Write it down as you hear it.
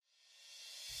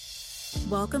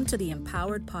Welcome to the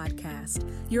Empowered Podcast.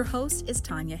 Your host is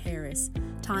Tanya Harris.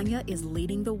 Tanya is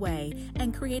leading the way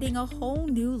and creating a whole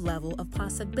new level of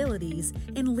possibilities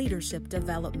in leadership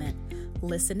development.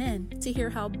 Listen in to hear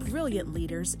how brilliant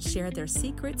leaders share their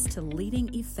secrets to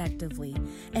leading effectively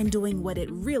and doing what it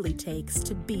really takes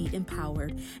to be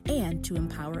empowered and to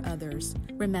empower others.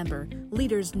 Remember,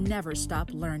 leaders never stop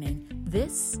learning.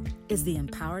 This is the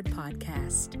Empowered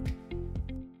Podcast.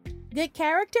 Good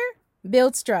character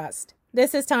builds trust.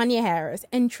 This is Tanya Harris,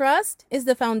 and trust is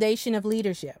the foundation of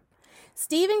leadership.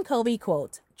 Stephen Covey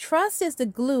quotes, "Trust is the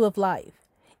glue of life.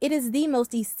 It is the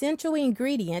most essential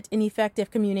ingredient in effective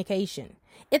communication.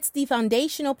 It's the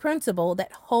foundational principle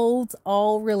that holds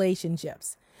all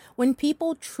relationships. When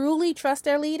people truly trust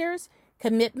their leaders,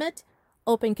 commitment,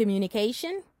 open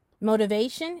communication,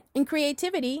 motivation, and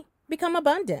creativity become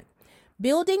abundant.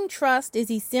 Building trust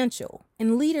is essential,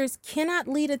 and leaders cannot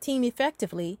lead a team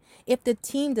effectively if the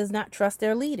team does not trust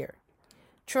their leader.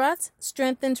 Trust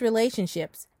strengthens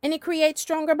relationships, and it creates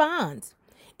stronger bonds.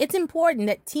 It's important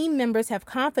that team members have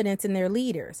confidence in their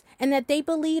leaders and that they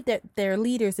believe that their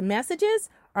leaders' messages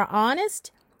are honest,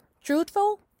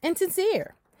 truthful, and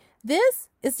sincere. This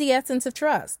is the essence of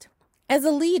trust. As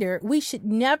a leader, we should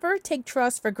never take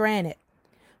trust for granted.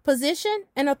 Position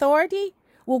and authority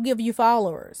will give you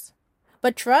followers,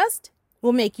 but trust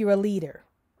will make you a leader.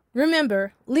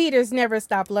 Remember, leaders never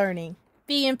stop learning.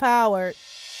 Be empowered.